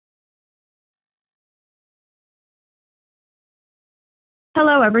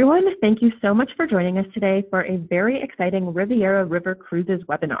Hello, everyone. Thank you so much for joining us today for a very exciting Riviera River Cruises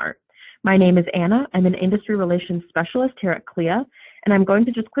webinar. My name is Anna. I'm an Industry Relations Specialist here at CLIA, and I'm going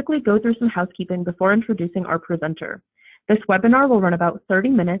to just quickly go through some housekeeping before introducing our presenter. This webinar will run about 30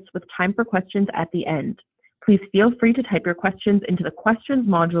 minutes with time for questions at the end. Please feel free to type your questions into the questions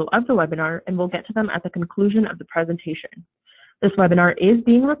module of the webinar, and we'll get to them at the conclusion of the presentation. This webinar is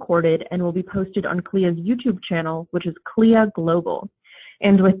being recorded and will be posted on CLIA's YouTube channel, which is CLIA Global.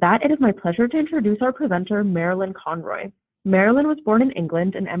 And with that, it is my pleasure to introduce our presenter, Marilyn Conroy. Marilyn was born in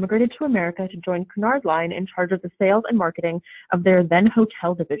England and emigrated to America to join Cunard Line in charge of the sales and marketing of their then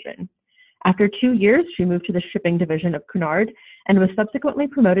hotel division. After 2 years, she moved to the shipping division of Cunard and was subsequently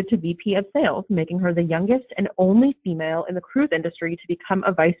promoted to VP of Sales, making her the youngest and only female in the cruise industry to become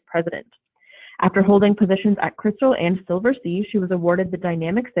a vice president. After holding positions at Crystal and Silver Sea, she was awarded the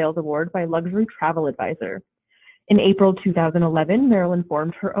Dynamic Sales Award by Luxury Travel Advisor. In April 2011, Marilyn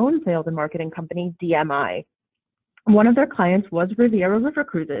formed her own sales and marketing company, DMI. One of their clients was Riviera River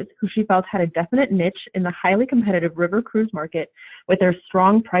Cruises, who she felt had a definite niche in the highly competitive river cruise market with their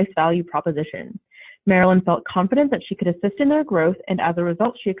strong price-value proposition. Marilyn felt confident that she could assist in their growth, and as a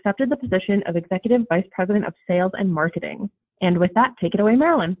result, she accepted the position of Executive Vice President of Sales and Marketing. And with that, take it away,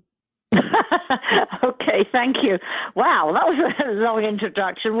 Marilyn. Okay, thank you. Wow, that was a long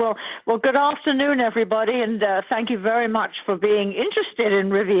introduction. Well, good afternoon, everybody, and thank you very much for being interested in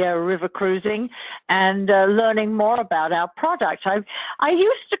Riviera River Cruising and learning more about our product. I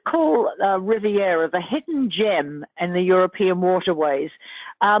used to call Riviera the hidden gem in the European Waterways,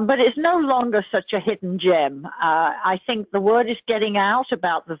 but it's no longer such a hidden gem. I think the word is getting out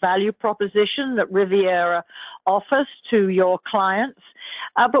about the value proposition that Riviera offers to your clients,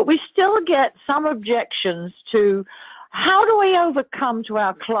 but we still get some objections to how do we overcome to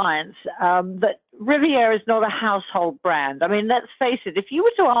our clients that Riviera is not a household brand. I mean, let's face it, if you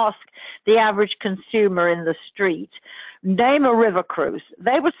were to ask the average consumer in the street, name a river cruise,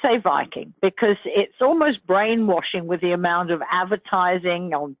 they would say Viking, because it's almost brainwashing with the amount of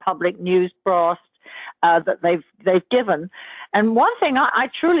advertising on public news broadcasts that they've given. And one thing I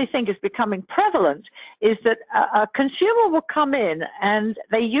truly think is becoming prevalent is that a consumer will come in and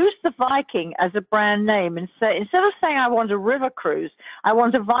they use the Viking as a brand name and say, instead of saying I want a river cruise, I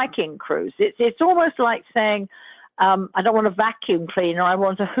want a Viking cruise. It's almost like saying I don't want a vacuum cleaner, I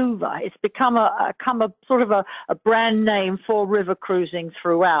want a Hoover. It's become a sort of a brand name for river cruising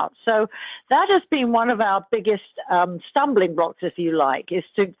throughout. So that has been one of our biggest stumbling blocks, if you like, is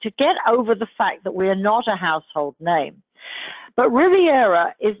to get over the fact that we are not a household name. But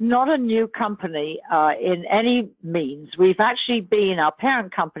Riviera is not a new company in any means. We've actually been, our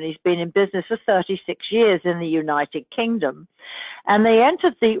parent company's been in business for 36 years in the United Kingdom. And they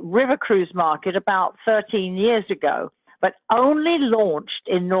entered the river cruise market about 13 years ago, but only launched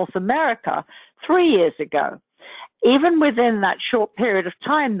in North America 3 years ago. Even within that short period of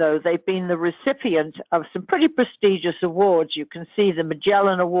time, though, they've been the recipient of some pretty prestigious awards. You can see the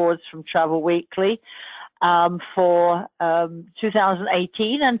Magellan Awards from Travel Weekly for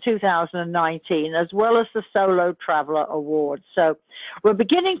 2018 and 2019, as well as the Solo Traveler Award. So we're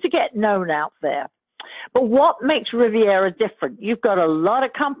beginning to get known out there. But what makes Riviera different? You've got a lot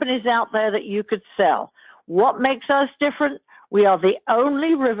of companies out there that you could sell. What makes us different? We are the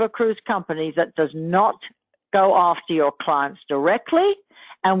only river cruise company that does not go after your clients directly,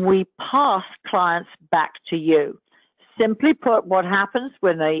 and we pass clients back to you. Simply put, what happens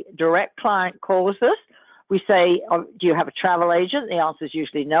when a direct client calls us, we say, oh, do you have a travel agent? The answer is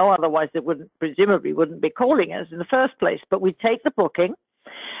usually no, otherwise they presumably wouldn't be calling us in the first place. But we take the booking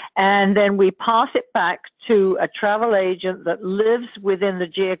and then we pass it back to a travel agent that lives within the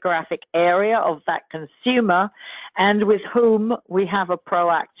geographic area of that consumer and with whom we have a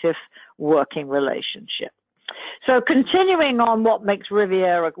proactive working relationship. So continuing on what makes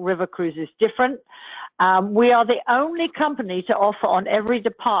Riviera River Cruises different, we are the only company to offer on every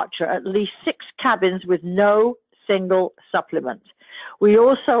departure at least 6 cabins with no single supplement. We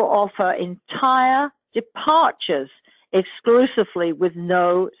also offer entire departures exclusively with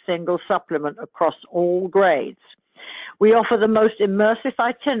no single supplement across all grades. We offer the most immersive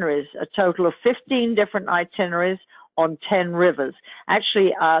itineraries, a total of 15 different itineraries on 10 rivers.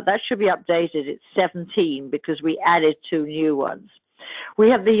 Actually, that should be updated. It's 17 because we added 2 new ones. We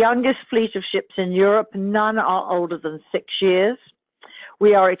have the youngest fleet of ships in Europe. None are older than 6 years.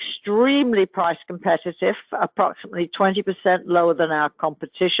 We are extremely price competitive, approximately 20% lower than our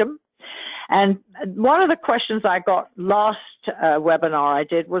competition. And one of the questions I got last webinar I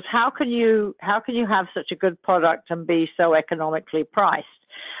did was, how can you have such a good product and be so economically priced?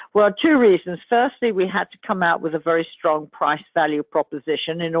 Well, two reasons. Firstly, we had to come out with a very strong price value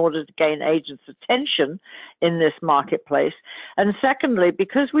proposition in order to gain agents' attention in this marketplace. And secondly,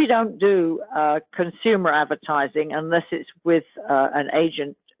 because we don't do consumer advertising unless it's with an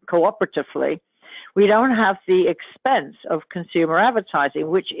agent cooperatively, we don't have the expense of consumer advertising,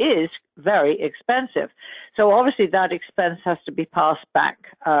 which is very expensive. So obviously that expense has to be passed back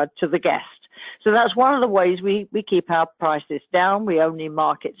to the guest. So that's one of the ways we keep our prices down. We only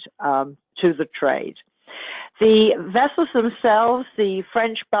market to the trade. The vessels themselves, the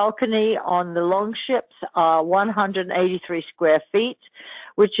French balcony on the long ships are 183 square feet,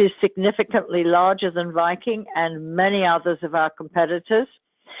 which is significantly larger than Viking and many others of our competitors.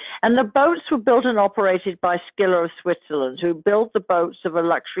 And the boats were built and operated by CLIA of Switzerland, who build the boats of a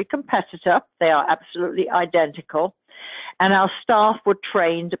luxury competitor. They are absolutely identical. And our staff were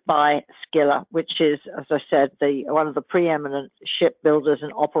trained by CLIA, which is, as I said, one of the preeminent shipbuilders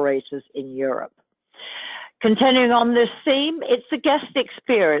and operators in Europe. Continuing on this theme, it's the guest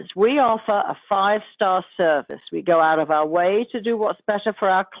experience. We offer a 5-star service. We go out of our way to do what's better for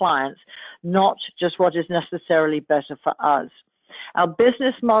our clients, not just what is necessarily better for us. Our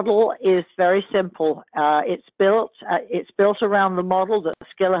business model is very simple. It's built around the model that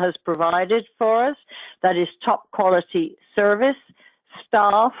CLIA has provided for us. That is top quality service,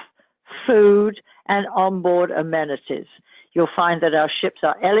 staff, food, and onboard amenities. You'll find that our ships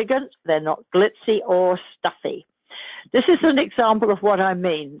are elegant. They're not glitzy or stuffy. This is an example of what I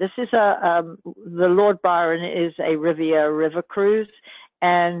mean. This is the Lord Byron is a Riviera River Cruise.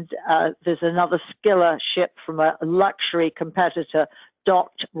 And there's another CLIA ship from a luxury competitor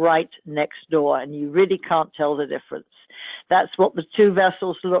docked right next door, and you really can't tell the difference. That's what the two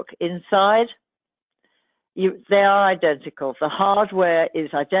vessels look inside. They are identical. The hardware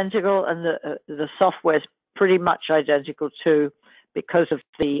is identical, and the software is pretty much identical too, because of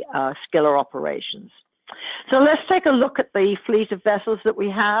the CLIA operations. So let's take a look at the fleet of vessels that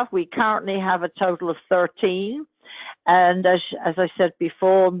we have. We currently have a total of 13. And as I said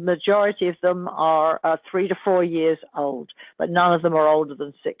before, majority of them are 3 to 4 years old, but none of them are older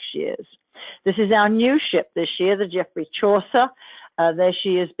than 6 years. This is our new ship this year, the Geoffrey Chaucer. There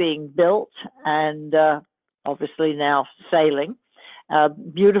she is being built and obviously now sailing.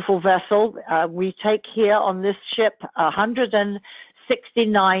 Beautiful vessel. We take here on this ship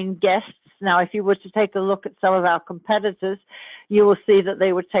 169 guests. Now, if you were to take a look at some of our competitors, you will see that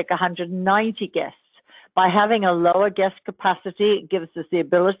they would take 190 guests. By having a lower guest capacity, it gives us the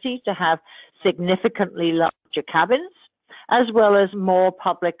ability to have significantly larger cabins, as well as more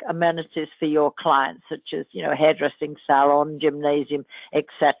public amenities for your clients, such as, hairdressing salon, gymnasium,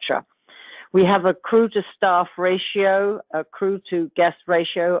 etc. We have a crew to staff ratio, a crew to guest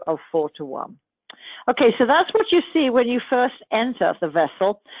ratio of 4 to 1. Okay, so that's what you see when you first enter the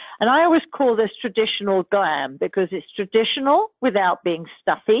vessel. And I always call this traditional glam because it's traditional without being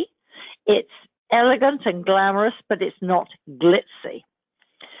stuffy. It's elegant and glamorous, but it's not glitzy.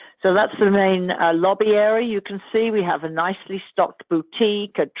 So that's the main lobby area. You can see we have a nicely stocked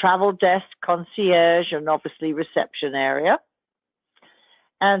boutique, a travel desk, concierge, and obviously reception area.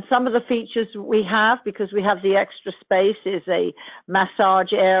 And some of the features we have, because we have the extra space, is a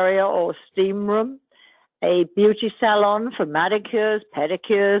massage area or steam room, a beauty salon for manicures,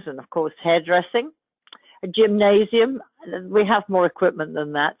 pedicures, and of course hairdressing, a gymnasium. We have more equipment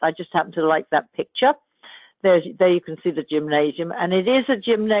than that. I just happen to like that picture. There you can see the gymnasium, and it is a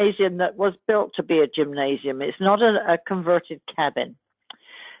gymnasium that was built to be a gymnasium. It's not a converted cabin.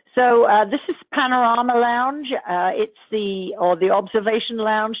 So this is Panorama Lounge. It's the observation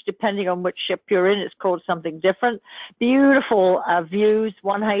lounge, depending on which ship you're in. It's called something different. Beautiful views,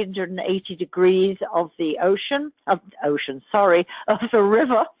 180 degrees of the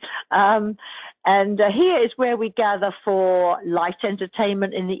river. And here is where we gather for light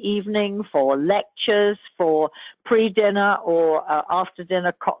entertainment in the evening, for lectures, for pre-dinner or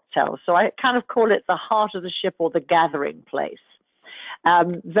after-dinner cocktails. So I kind of call it the heart of the ship or the gathering place.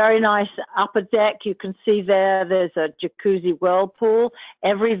 Very nice upper deck. You can see there's a jacuzzi whirlpool.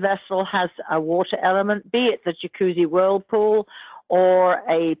 Every vessel has a water element, be it the jacuzzi whirlpool or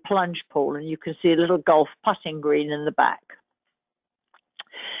a plunge pool. And you can see a little golf putting green in the back.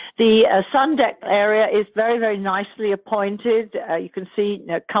 The sun deck area is very, very nicely appointed. You can see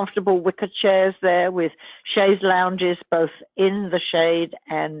comfortable wicker chairs there with chaise lounges both in the shade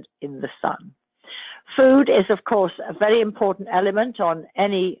and in the sun. Food is, of course, a very important element on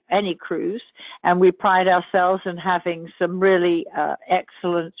any cruise, and we pride ourselves in having some really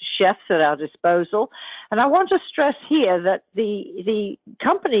excellent chefs at our disposal. And I want to stress here that the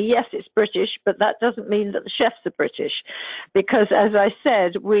company, yes, it's British, but that doesn't mean that the chefs are British, because as I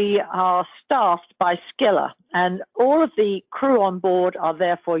said, we are staffed by CLIA, and all of the crew on board are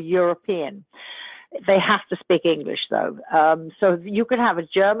therefore European. They have to speak English, though. So you can have a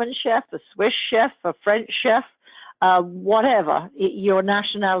German chef, a Swiss chef, a French chef, whatever. Your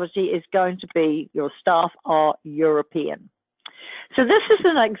nationality is going to be, your staff are European. So this is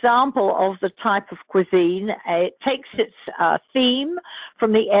an example of the type of cuisine. It takes its theme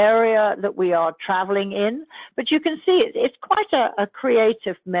from the area that we are traveling in, but you can see it's quite a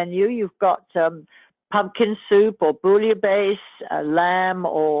creative menu. You've got pumpkin soup or bouillabaisse, lamb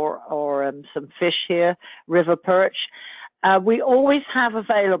or some fish here, river perch. We always have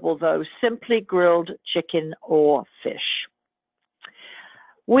available, though, simply grilled chicken or fish.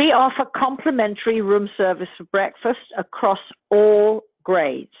 We offer complimentary room service for breakfast across all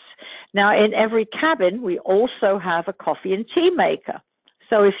grades. Now, in every cabin, we also have a coffee and tea maker.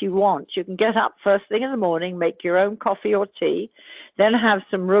 So if you want, you can get up first thing in the morning, make your own coffee or tea, then have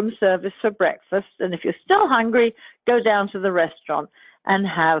some room service for breakfast. And if you're still hungry, go down to the restaurant and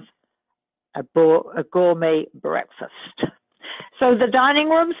have a gourmet breakfast. So the dining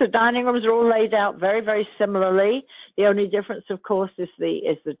rooms are all laid out very, very similarly. The only difference, of course, is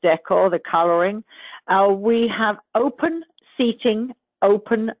the decor, the coloring. We have open seating,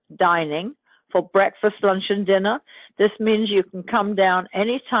 open dining for breakfast, lunch, and dinner. This means you can come down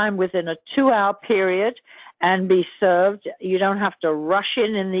anytime within a 2-hour period and be served. You don't have to rush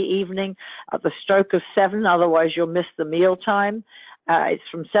in the evening at the stroke of 7, otherwise you'll miss the meal time. It's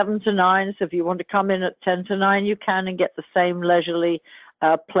from 7 to 9, so if you want to come in at 10 to 9, you can and get the same leisurely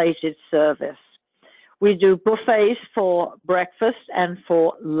plated service. We do buffets for breakfast and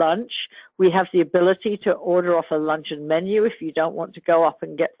for lunch. We have the ability to order off a luncheon menu if you don't want to go up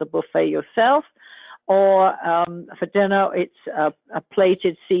and get the buffet yourself. Or for dinner, it's a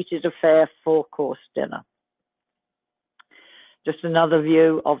plated, seated affair, 4-course dinner. Just another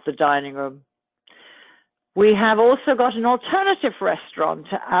view of the dining room. We have also got an alternative restaurant.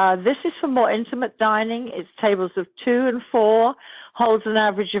 This is for more intimate dining. It's tables of 2 and 4, holds an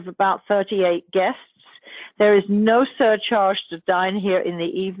average of about 38 guests. There is no surcharge to dine here in the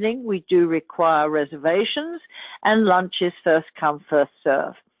evening. We do require reservations, and lunch is first come, first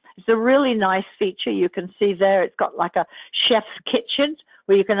serve. It's a really nice feature. You can see there it's got like a chef's kitchen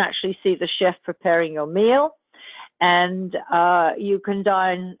where you can actually see the chef preparing your meal, and you can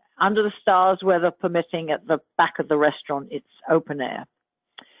dine under the stars, weather permitting, at the back of the restaurant. It's open air.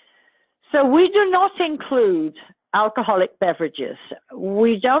 So we do not include alcoholic beverages.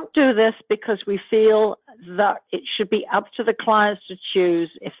 We don't do this because we feel that it should be up to the clients to choose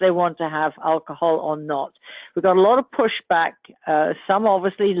if they want to have alcohol or not. We've got a lot of pushback. Some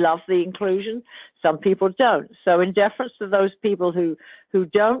obviously love the inclusion, some people don't. So in deference to those people who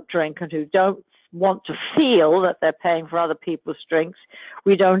don't drink and who don't want to feel that they're paying for other people's drinks,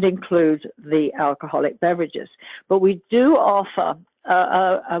 we don't include the alcoholic beverages. But we do offer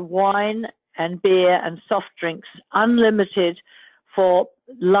a wine and beer and soft drinks unlimited for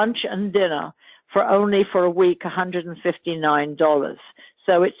lunch and dinner for only for a week, $159.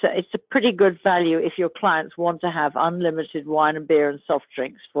 So it's a pretty good value if your clients want to have unlimited wine and beer and soft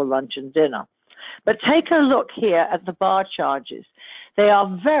drinks for lunch and dinner. But take a look here at the bar charges. They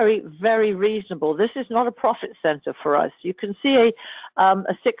are very, very reasonable. This is not a profit center for us. You can see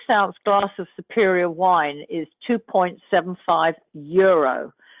a 6-ounce glass of superior wine is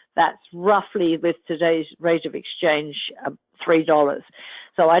 €2.75. That's roughly, with today's rate of exchange, $3.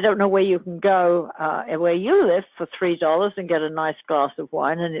 So I don't know where you can go where you live for $3 and get a nice glass of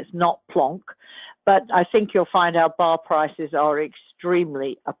wine, and it's not plonk. But I think you'll find our bar prices are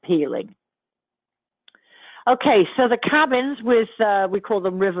extremely appealing. Okay, so the cabins with, we call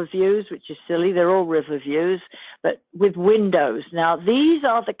them river views, which is silly. They're all river views, but with windows. Now, these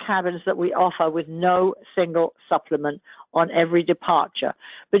are the cabins that we offer with no single supplement on every departure.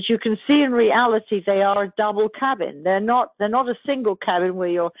 But you can see in reality, they are a double cabin. They're not a single cabin where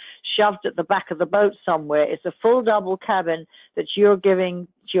you're shoved at the back of the boat somewhere. It's a full double cabin that you're giving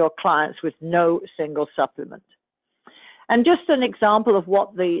to your clients with no single supplement. And just an example of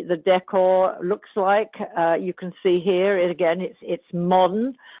what the decor looks like, you can see here. Again, it's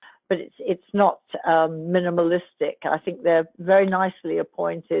modern, but it's not minimalistic. I think they're very nicely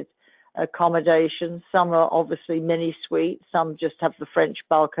appointed accommodations. Some are obviously mini suites. Some just have the French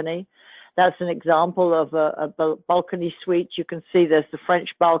balcony. That's an example of a balcony suite. You can see there's the French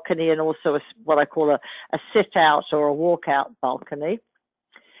balcony and also what I call a sit-out or a walk-out balcony.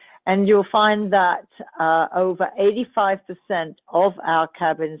 And you'll find that over 85% of our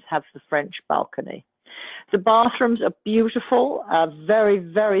cabins have the French balcony. The bathrooms are beautiful, very,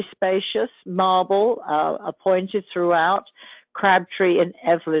 very spacious, marble, appointed throughout, Crabtree and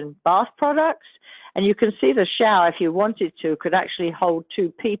Evelyn bath products. And you can see the shower, if you wanted to, could actually hold 2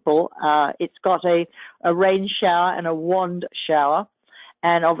 people. It's got a rain shower and a wand shower.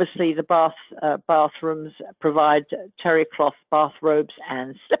 And obviously the bathrooms provide terry cloth bathrobes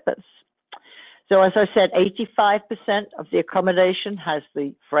and slippers. So as I said, 85% of the accommodation has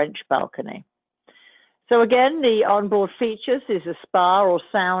the French balcony. So again, the onboard features is a spa or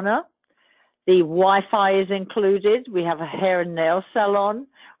sauna. The Wi-Fi is included. We have a hair and nail salon.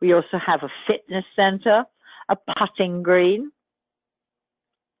 We also have a fitness center, a putting green,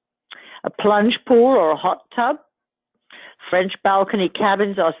 a plunge pool or a hot tub. French balcony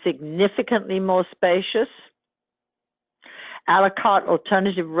cabins are significantly more spacious. A la carte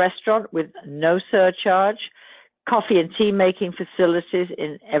alternative restaurant with no surcharge. Coffee and tea making facilities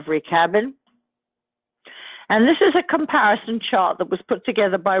in every cabin. And this is a comparison chart that was put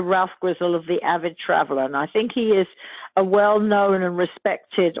together by Ralph Grizzle of the Avid Traveler. And I think he is a well-known and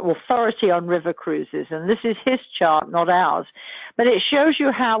respected authority on river cruises. And this is his chart, not ours. But it shows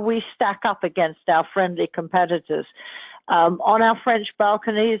you how we stack up against our friendly competitors. On our French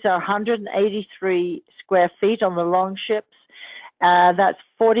balconies are 183 square feet on the long ships. That's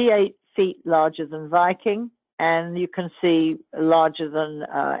 48 feet larger than Viking. And you can see larger than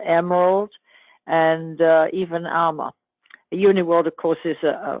Emerald. And even Alma. Uniworld, of course, is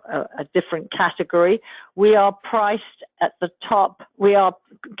a different category. We are priced at the top. We are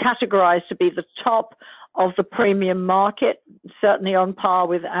categorized to be the top of the premium market, certainly on par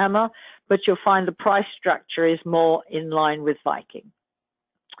with Amma, but you'll find the price structure is more in line with Viking.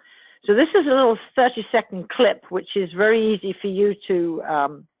 So this is a little 30-second clip, which is very easy for you to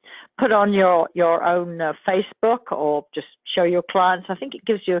put on your own Facebook or just show your clients. I think it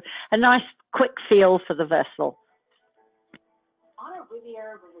gives you a nice quick feel for the vessel. On a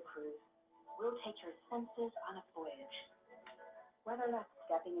Riviera River Cruise, we'll take your senses on a voyage. Whether that's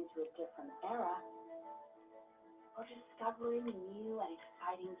stepping into a different era or discovering new and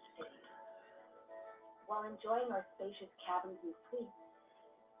exciting cities, while enjoying our spacious cabins and suites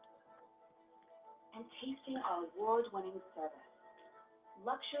and tasting our award-winning service.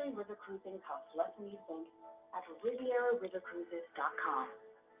 Luxury river cruising costs less than you think at RivieraRiverCruises.com.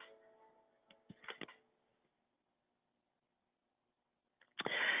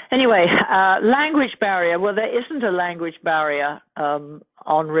 Anyway, language barrier. Well, there isn't a language barrier on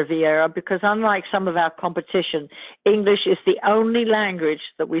Riviera because unlike some of our competition, English is the only language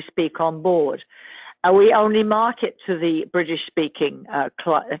that we speak on board. We only market to the British-speaking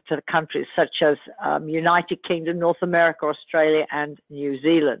to the countries such as United Kingdom, North America, Australia, and New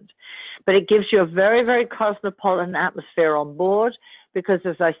Zealand. But it gives you a very, very cosmopolitan atmosphere on board because,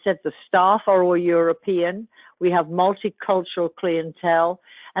 as I said, the staff are all European. We have multicultural clientele.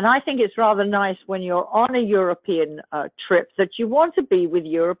 And I think it's rather nice when you're on a European trip that you want to be with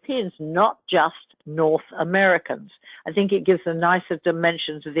Europeans, not just North Americans. I think it gives a nicer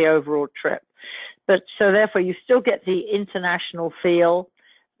dimension to the overall trip. But so therefore you still get the international feel.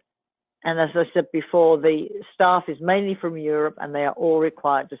 And as I said before, the staff is mainly from Europe and they are all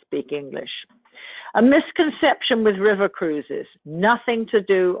required to speak English. A misconception with river cruises, nothing to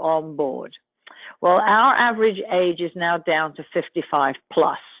do on board. Well, our average age is now down to 55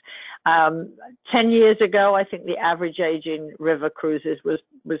 plus. 10 years ago, I think the average age in river cruises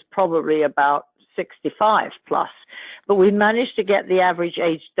was probably about 65 plus. But we managed to get the average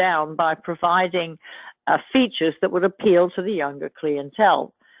age down by providing features that would appeal to the younger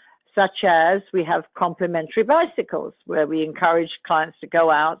clientele, such as we have complimentary bicycles, where we encourage clients to go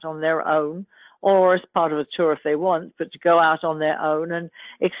out on their own or as part of a tour if they want, but to go out on their own and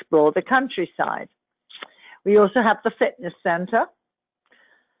explore the countryside. We also have the fitness center.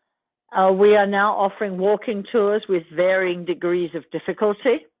 We are now offering walking tours with varying degrees of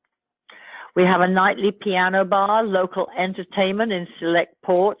difficulty. We have a nightly piano bar, local entertainment in select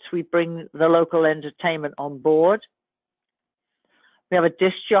ports. We bring the local entertainment on board. We have a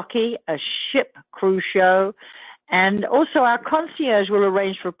disc jockey, a ship cruise show, and also our concierge will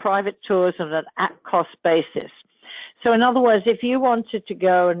arrange for private tours on an at-cost basis. So in other words, if you wanted to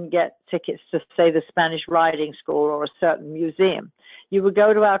go and get tickets to, say, the Spanish Riding School or a certain museum, you would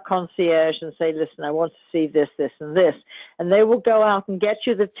go to our concierge and say, listen, I want to see this, this, and this. And they will go out and get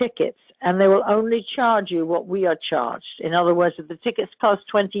you the tickets, and they will only charge you what we are charged. In other words, if the tickets cost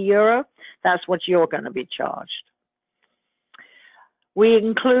 €20, that's what you're going to be charged. We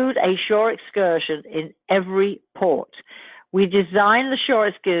include a shore excursion in every port. We design the shore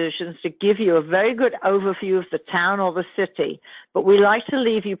excursions to give you a very good overview of the town or the city, but we like to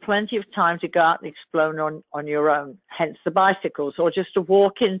leave you plenty of time to go out and explore on your own, hence the bicycles, or just to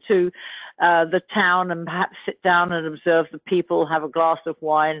walk into the town and perhaps sit down and observe the people, have a glass of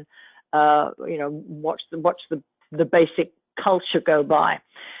wine, watch the basic culture go by.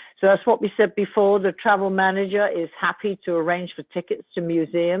 So that's what we said before. The travel manager is happy to arrange for tickets to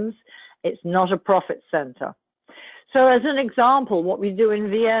museums. It's not a profit center. So as an example, what we do in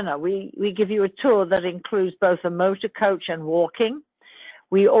Vienna, we give you a tour that includes both a motor coach and walking.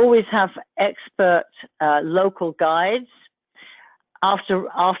 We always have expert local guides. After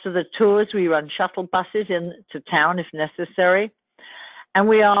the tours, we run shuttle buses into town if necessary. And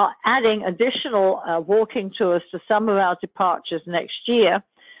we are adding additional walking tours to some of our departures next year.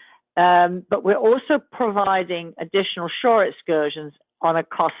 But we're also providing additional shore excursions on a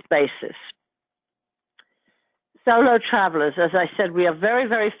cost basis. Solo travelers, as I said, we are very,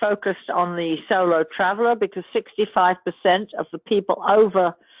 very focused on the solo traveler because 65% of the people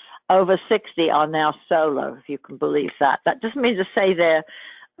over 60 are now solo, if you can believe that. That doesn't mean to say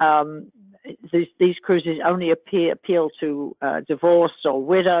these cruises only appeal to divorced or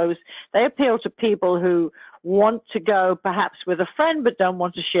widows. They appeal to people who want to go perhaps with a friend but don't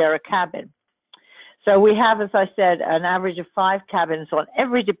want to share a cabin. So we have, as I said, an average of 5 cabins on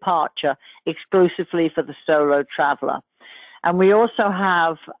every departure exclusively for the solo traveler. And we also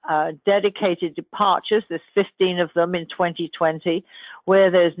have dedicated departures, there's 15 of them in 2020,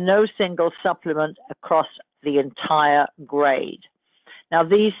 where there's no single supplement across the entire grade. Now,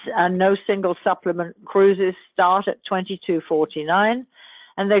 these no single supplement cruises start at $22.49,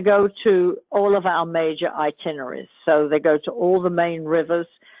 and they go to all of our major itineraries. So they go to all the main rivers.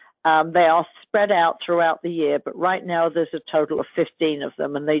 They are spread out throughout the year, but right now there's a total of 15 of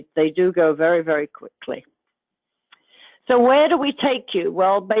them, and they do go very, very quickly. So where do we take you?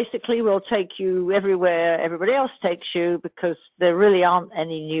 Well, basically, we'll take you everywhere everybody else takes you because there really aren't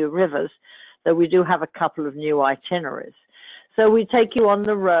any new rivers, though we do have a couple of new itineraries. So we take you on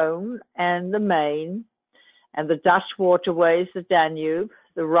the Rhone and the Main and the Dutch waterways, the Danube,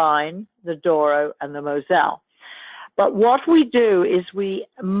 the Rhine, the Douro, and the Moselle. But what we do is we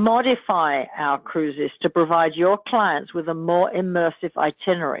modify our cruises to provide your clients with a more immersive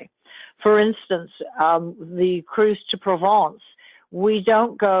itinerary. For instance, the cruise to Provence, we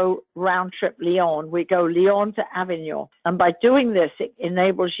don't go round trip Lyon, we go Lyon to Avignon. And by doing this, it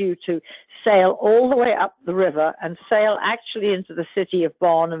enables you to sail all the way up the river and sail actually into the city of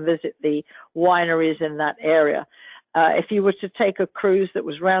Bonn and visit the wineries in that area. If you were to take a cruise that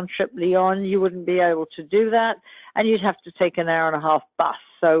was round trip Lyon, you wouldn't be able to do that, and you'd have to take an hour-and-a-half bus.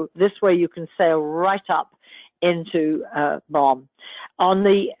 So this way you can sail right up into Bonn. On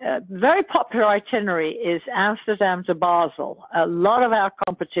the very popular itinerary is Amsterdam to Basel. A lot of our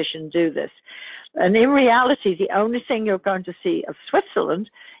competition do this. And in reality, the only thing you're going to see of Switzerland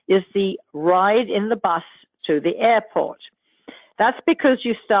is the ride in the bus to the airport. That's because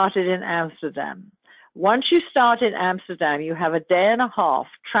you started in Amsterdam. Once you start in Amsterdam, you have a day and a half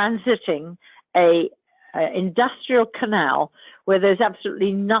transiting a industrial canal where there's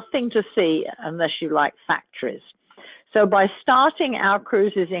absolutely nothing to see unless you like factories. So by starting our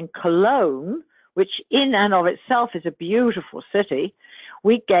cruises in Cologne, which in and of itself is a beautiful city,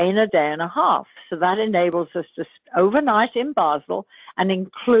 we gain a day and a half. So that enables us to overnight in Basel and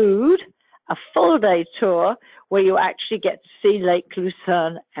include a full day tour where you actually get to see Lake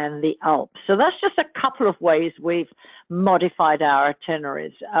Lucerne and the Alps. So that's just a couple of ways we've modified our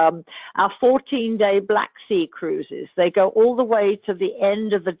itineraries. Our 14-day Black Sea cruises, they go all the way to the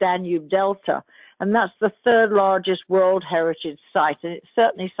end of the Danube Delta, and that's the 3rd largest World Heritage Site, and it's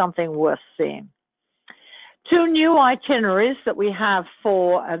certainly something worth seeing. 2 new itineraries that we have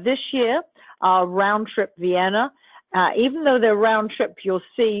for this year are round trip Vienna. Even though they're round trip, you'll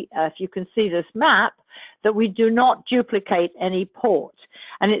see, if you can see this map, that we do not duplicate any port.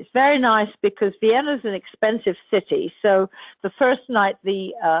 And it's very nice because Vienna is an expensive city. So the first night,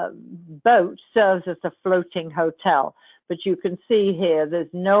 the boat serves as a floating hotel. But you can see here,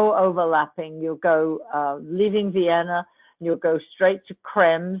 there's no overlapping. You'll go, leaving Vienna, you'll go straight to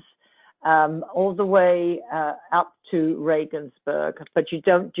Krems, all the way up to Regensburg, but you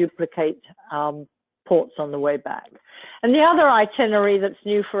don't duplicate ports on the way back. And the other itinerary that's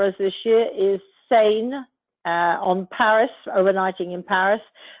new for us this year is Seine on Paris, overnighting in Paris,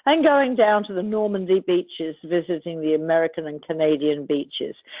 and going down to the Normandy beaches, visiting the American and Canadian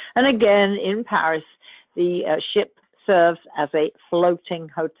beaches. And again, in Paris, the ship serves as a floating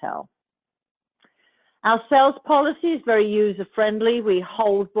hotel. Our sales policy is very user-friendly. We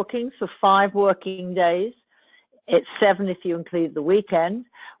hold bookings for 5 working days. It's 7 if you include the weekend.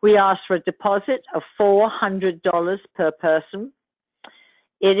 We ask for a deposit of $400 per person.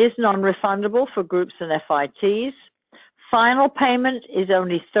 It is non-refundable for groups and FITs. Final payment is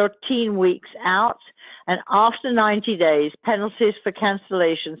only 13 weeks out, and after 90 days, penalties for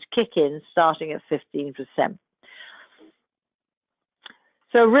cancellations kick in starting at 15%.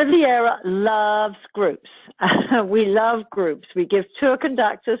 So Riviera loves groups. We love groups. We give tour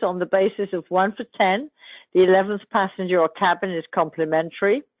conductors on the basis of 1 for 10. The 11th passenger or cabin is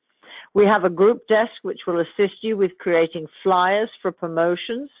complimentary. We have a group desk which will assist you with creating flyers for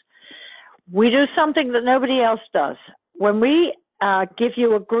promotions. We do something that nobody else does. When we give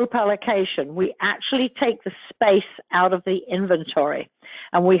you a group allocation, we actually take the space out of the inventory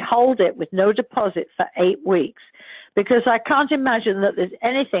and we hold it with no deposit for 8 weeks. Because I can't imagine that there's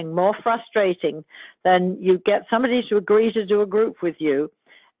anything more frustrating than you get somebody to agree to do a group with you,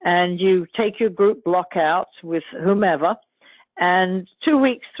 and you take your group block out with whomever, and 2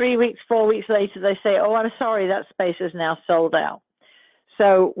 weeks, 3 weeks, 4 weeks later, they say, oh, I'm sorry, that space is now sold out.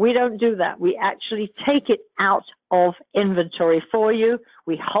 So we don't do that. We actually take it out of inventory for you.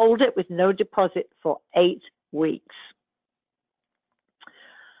 We hold it with no deposit for 8 weeks.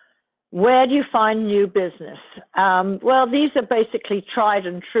 Where do you find new business? Well, these are basically tried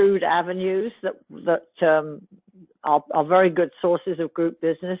and true avenues that are very good sources of group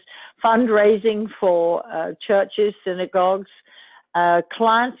business. Fundraising for churches, synagogues,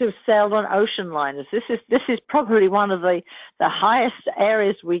 clients who've sailed on ocean liners. This is probably one of the highest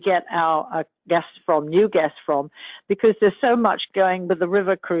areas we get our guests from, new guests from, because there's so much going with the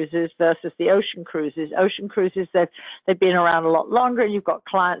river cruises versus the ocean cruises. Ocean cruises, they've been around a lot longer, and you've got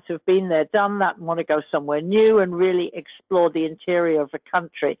clients who've been there, done that, and want to go somewhere new and really explore the interior of the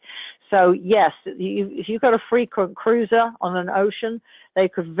country. So yes, if you've got a frequent cruiser on an ocean, they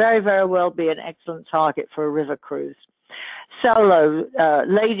could very, very well be an excellent target for a river cruise. Solo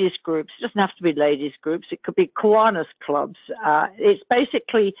ladies groups, it doesn't have to be ladies groups, it could be Kiwanis clubs. It's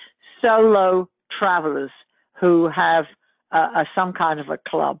basically solo travelers who have some kind of a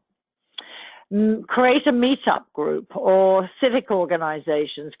club. Create a meetup group or civic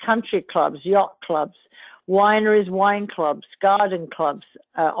organizations, country clubs, yacht clubs, wineries, wine clubs, garden clubs,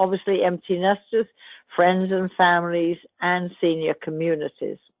 obviously empty nesters, friends and families, and senior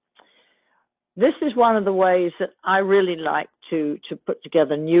communities. This is one of the ways that I really like to put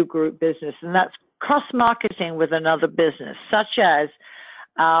together new group business, and that's cross-marketing with another business, such as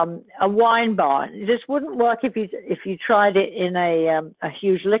a wine bar. This wouldn't work if you tried it in a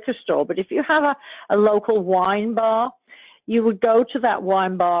huge liquor store, but if you have a local wine bar, you would go to that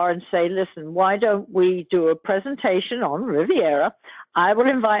wine bar and say, listen, why don't we do a presentation on Riviera? I will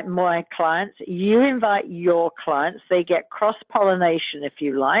invite my clients, you invite your clients, they get cross-pollination if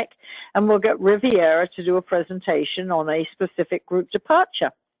you like, and we'll get Riviera to do a presentation on a specific group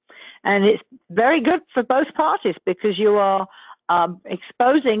departure. And it's very good for both parties because you are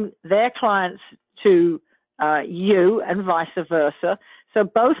exposing their clients to you and vice versa. So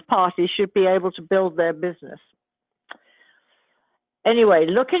both parties should be able to build their business. Anyway,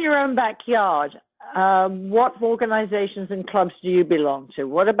 look in your own backyard. What organizations and clubs do you belong to?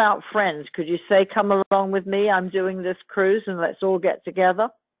 What about friends? Could you say, come along with me, I'm doing this cruise and let's all get together?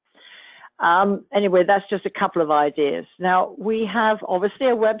 Anyway, that's just a couple of ideas. Now, we have obviously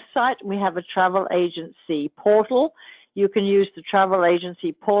a website. We have a travel agency portal. You can use the travel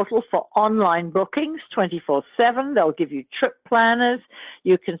agency portal for online bookings 24/7. They'll give you trip planners.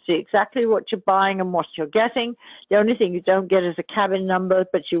 You can see exactly what you're buying and what you're getting. The only thing you don't get is a cabin number,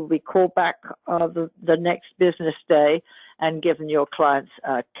 but you will be called back the next business day and given your client's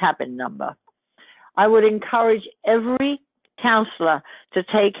cabin number. I would encourage every counselor to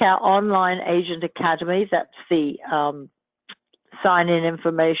take our online agent academy. That's the sign-in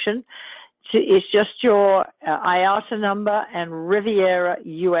information. It's just your IATA number and Riviera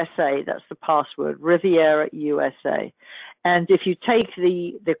USA. That's the password, Riviera USA. And if you take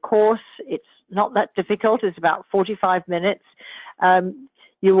the course, it's not that difficult. It's about 45 minutes.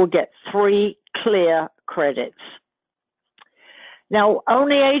 You will get 3 CLIA credits. Now,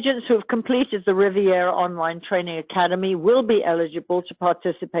 only agents who have completed the Riviera Online Training Academy will be eligible to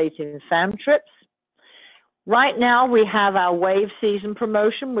participate in FAM trips. Right now, we have our wave season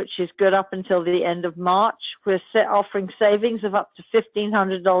promotion, which is good up until the end of March. We're offering savings of up to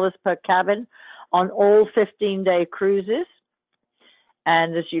 $1,500 per cabin on all 15-day cruises.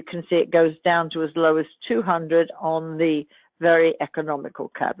 And as you can see, it goes down to as low as $200 on the very economical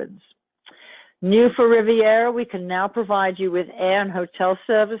cabins. New for Riviera, we can now provide you with air and hotel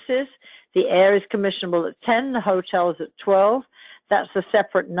services. The air is commissionable at 10, the hotel is at 12. That's a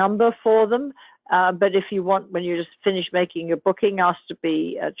separate number for them. But if you want, when you just finish making your booking, ask to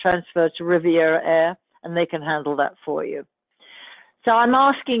be transferred to Riviera Air, and they can handle that for you. So I'm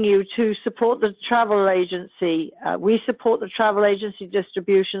asking you to support the travel agency. We support the travel agency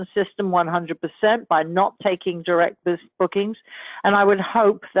distribution system 100% by not taking direct bookings. And I would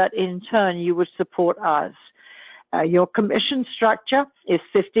hope that in turn you would support us. Your commission structure is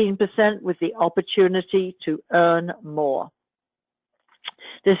 15% with the opportunity to earn more.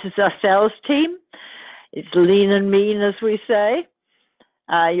 This is our sales team. It's lean and mean, as we say.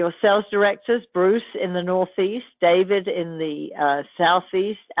 Your sales directors, Bruce in the Northeast, David in the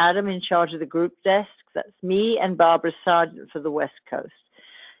Southeast, Adam in charge of the group desk. That's me, and Barbara Sargent for the West Coast.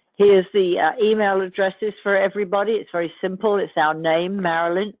 Here's the email addresses for everybody. It's very simple. It's our name,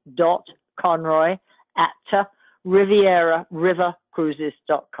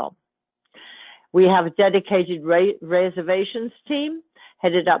 Marilyn.Conroy@RivieraRiverCruises.com. We have a dedicated reservations team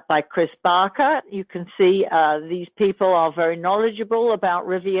headed up by Chris Barker. You can see these people are very knowledgeable about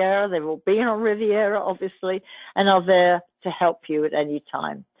Riviera. They've all been on Riviera, obviously, and are there to help you at any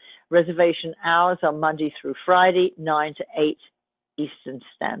time. Reservation hours are Monday through Friday, 9 to 8 Eastern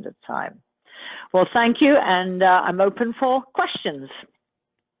Standard Time. Well, thank you, and I'm open for questions.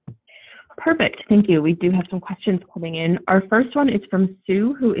 Perfect. Thank you. We do have some questions coming in. Our first one is from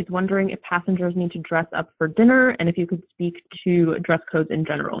Sue, who is wondering if passengers need to dress up for dinner, and if you could speak to dress codes in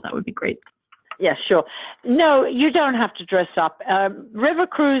general, that would be great. Yes, sure. No, you don't have to dress up. River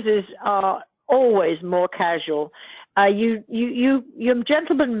cruises are always more casual. You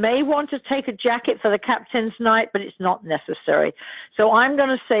gentlemen may want to take a jacket for the captain's night, but it's not necessary. So I'm going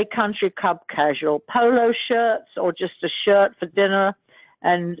to say country club casual, polo shirts or just a shirt for dinner,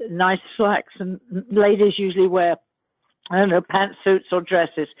 and nice slacks, and ladies usually wear, I don't know, pantsuits or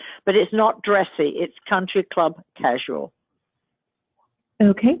dresses, but it's not dressy, it's country club casual.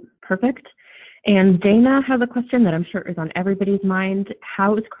 Okay, perfect. And Dana has a question that I'm sure is on everybody's mind.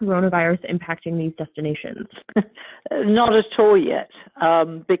 How is coronavirus impacting these destinations? Not at all yet,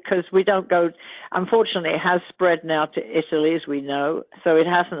 because we don't go, unfortunately it has spread now to Italy, as we know, so it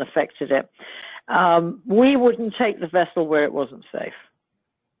hasn't affected it. We wouldn't take the vessel where it wasn't safe.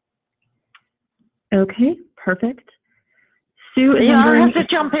 Okay, perfect. Sue is I wondering... have to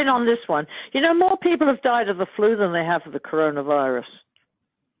jump in on this one. You know, more people have died of the flu than they have of the coronavirus.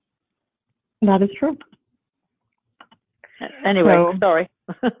 That is true. Anyway, so, sorry.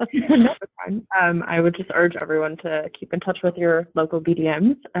 No, that's fine. I would just urge everyone to keep in touch with your local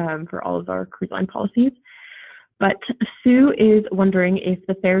BDMs for all of our cruise line policies. But Sue is wondering if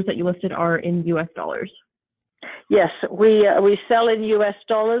the fares that you listed are in U.S. dollars. Yes, we sell in U.S.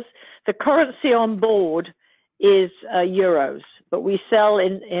 dollars. The currency on board is euros, but we sell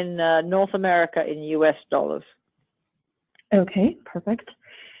in North America in U.S. dollars. Okay, perfect.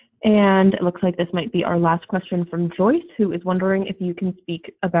 And it looks like this might be our last question from Joyce, who is wondering if you can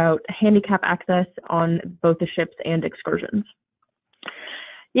speak about handicap access on both the ships and excursions.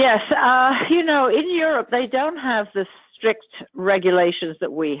 Yes, you know, in Europe, they don't have the strict regulations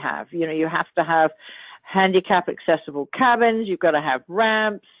that we have. You know, you have to have handicap accessible cabins, you've got to have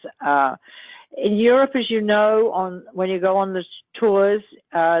ramps. In Europe, as you know, when you go on the tours,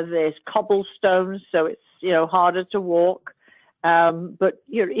 there's cobblestones, so it's, you know, harder to walk. But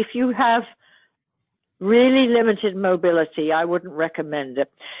you know, if you have really limited mobility, I wouldn't recommend it.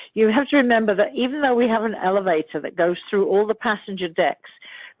 You have to remember that even though we have an elevator that goes through all the passenger decks,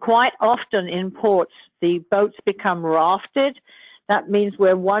 quite often in ports, the boats become rafted. That means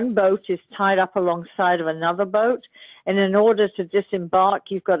where one boat is tied up alongside of another boat, and in order to disembark,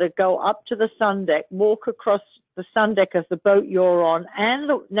 you've got to go up to the sun deck, walk across the sun deck of the boat you're on and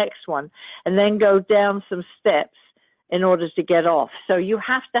the next one, and then go down some steps in order to get off. So you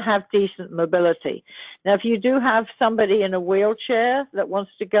have to have decent mobility. Now, if you do have somebody in a wheelchair that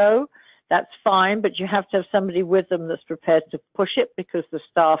wants to go, that's fine, but you have to have somebody with them that's prepared to push it, because the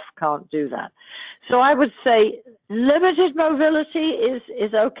staff can't do that. So I would say limited mobility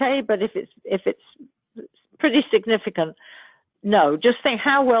is okay, but if it's pretty significant, no. Just think,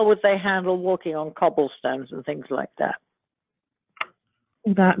 how well would they handle walking on cobblestones and things like that?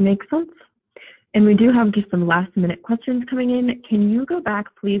 That makes sense. And we do have just some last minute questions coming in. Can you go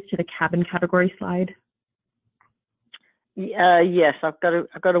back, please, to the cabin category slide? Yes, I've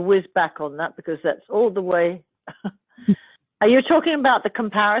got to whiz back on that, because that's all the way. Are you talking about the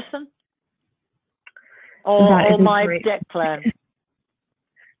comparison, or my deck plan?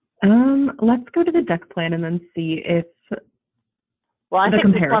 Let's go to the deck plan and then see if. Well, I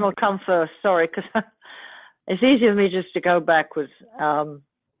think this one will come first. Sorry, because it's easier for me just to go backwards.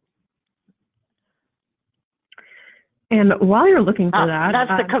 And while you're looking for that,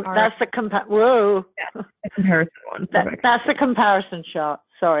 whoa. Yeah, the comparison one. Perfect. That's the comparison chart.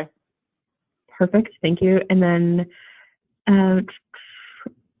 Sorry. Perfect. Thank you. And then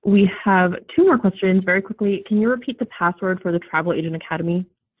we have 2 more questions very quickly. Can you repeat the password for the Travel Agent Academy?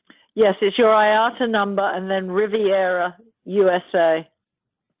 Yes, it's your IATA number and then Riviera USA.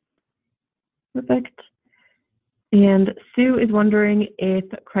 Perfect. And Sue is wondering if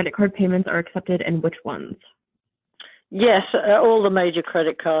credit card payments are accepted and which ones. Yes, all the major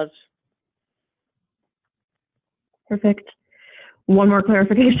credit cards. Perfect. One more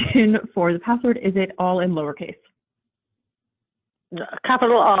clarification for the password. Is it all in lowercase?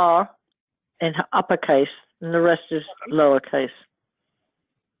 Capital R in uppercase, and the rest is lowercase.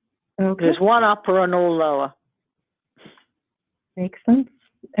 Okay. There's one upper and all lower. Makes sense.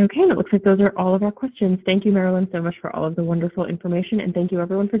 Okay, and it looks like those are all of our questions. Thank you, Marilyn, so much for all of the wonderful information, and thank you,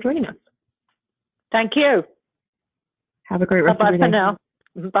 everyone, for joining us. Thank you. Have a great rest of your day. Bye-bye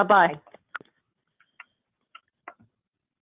for now. Bye-bye.